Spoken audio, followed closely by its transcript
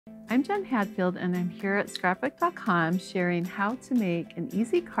I'm Jen Hadfield and I'm here at Scrapbook.com sharing how to make an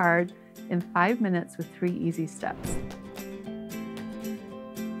easy card in 5 minutes with 3 easy steps.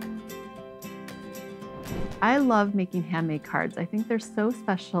 I love making handmade cards. I think they're so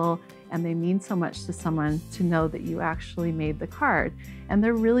special and they mean so much to someone to know that you actually made the card, and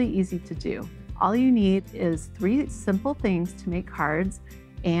they're really easy to do. All you need is 3 simple things to make cards,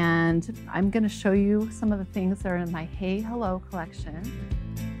 and I'm going to show you some of the things that are in my Hey Hello collection.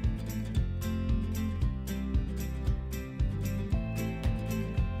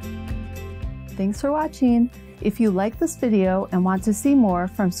 Thanks for watching. If you like this video and want to see more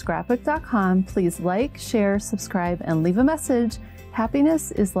from Scrapbook.com, please like, share, subscribe, and leave a message.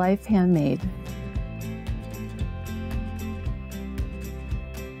 Happiness is life handmade.